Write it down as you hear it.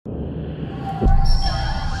I'm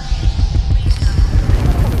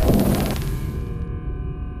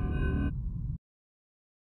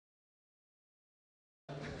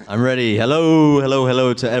ready. Hello, hello,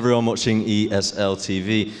 hello to everyone watching ESL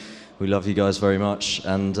TV. We love you guys very much.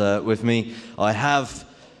 And with me, I have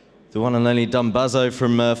the one and only Dumbazo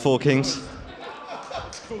from Four Kings.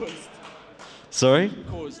 Caused. Sorry?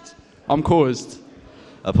 Caused. I'm caused.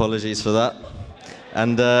 Apologies for that.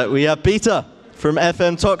 And we have Beta from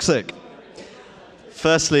FM Toxic.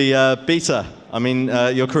 Firstly, Beta, I mean,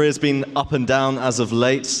 your career's been up and down as of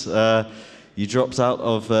late. You dropped out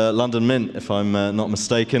of London Mint, if I'm not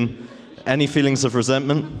mistaken. Any feelings of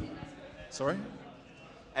resentment? Sorry?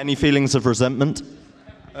 Any feelings of resentment?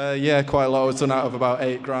 Yeah, quite a lot. I was done out of about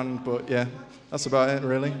 8 grand, but yeah, that's about it,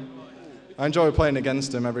 really. I enjoy playing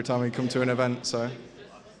against him every time we come to an event, so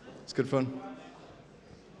it's good fun.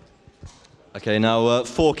 Okay, now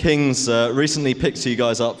Four Kings recently picked you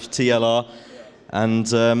guys up, TLR, and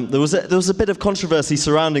there was a bit of controversy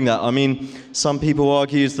surrounding that. I mean, some people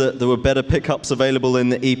argued that there were better pickups available in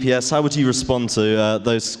the EPS. How would you respond to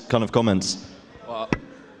those kind of comments? Well,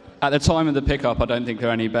 at the time of the pickup, I don't think there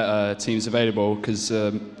are any better teams available because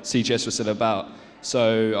CGS was still about.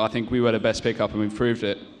 So I think we were the best pickup, and we proved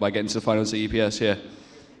it by getting to the finals of EPS here.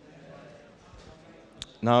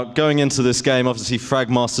 Now, going into this game, obviously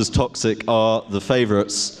Fragmasters Toxic are the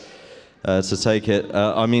favourites to take it.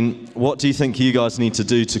 I mean, what do you think you guys need to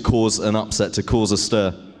do to cause an upset, to cause a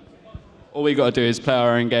stir? All we got to do is play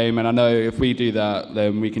our own game, and I know if we do that,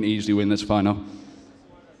 then we can easily win this final.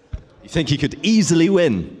 You think you could easily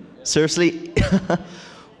win? Seriously?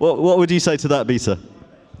 What would you say to that, Beta?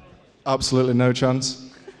 Absolutely no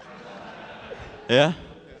chance. Yeah?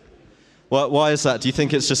 Why is that? Do you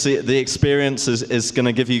think it's just the experience is going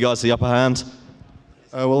to give you guys the upper hand?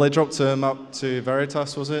 Well, they dropped him up to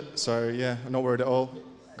Veritas, was it? So yeah, I'm not worried at all.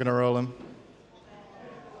 I'm going to roll him.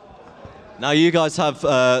 Now, you guys have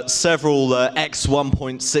several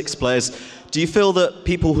ex-1.6 players. Do you feel that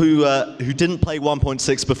people who didn't play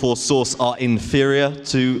 1.6 before Source are inferior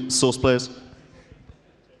to Source players?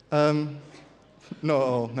 Not at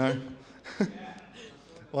all, no.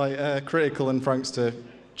 Like Critical and Frankster,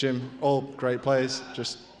 Jim, all great players,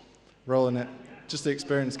 just rolling it. Just the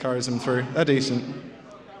experience carries them through. They're decent.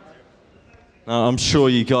 Now, I'm sure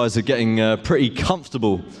you guys are getting pretty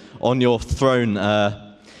comfortable on your throne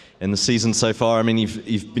in the season so far. I mean,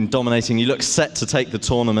 you've been dominating. You look set to take the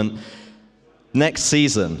tournament. Next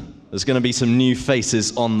season, there's going to be some new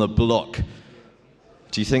faces on the block.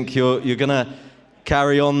 Do you think you're going to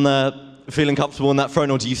carry on feeling comfortable on that throne,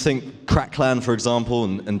 or do you think Crack Clan, for example,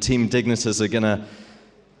 and Team Dignitas are going to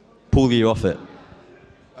pull you off it?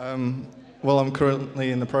 Well, I'm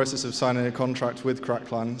currently in the process of signing a contract with Crack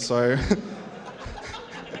Clan, so...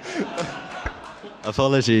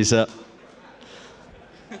 Apologies.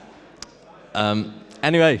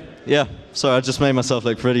 Anyway, yeah, sorry, I just made myself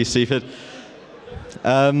look pretty stupid.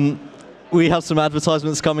 We have some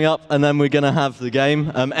advertisements coming up, and then we're going to have the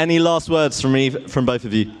game. Any last words from both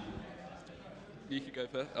of you? You could go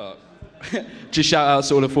first. Oh. Just shout out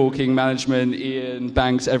to all the Four King management, Ian,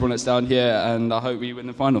 Banks, everyone that's down here, and I hope we win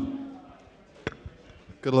the final.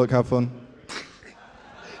 Good luck, have fun.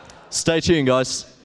 Stay tuned, guys.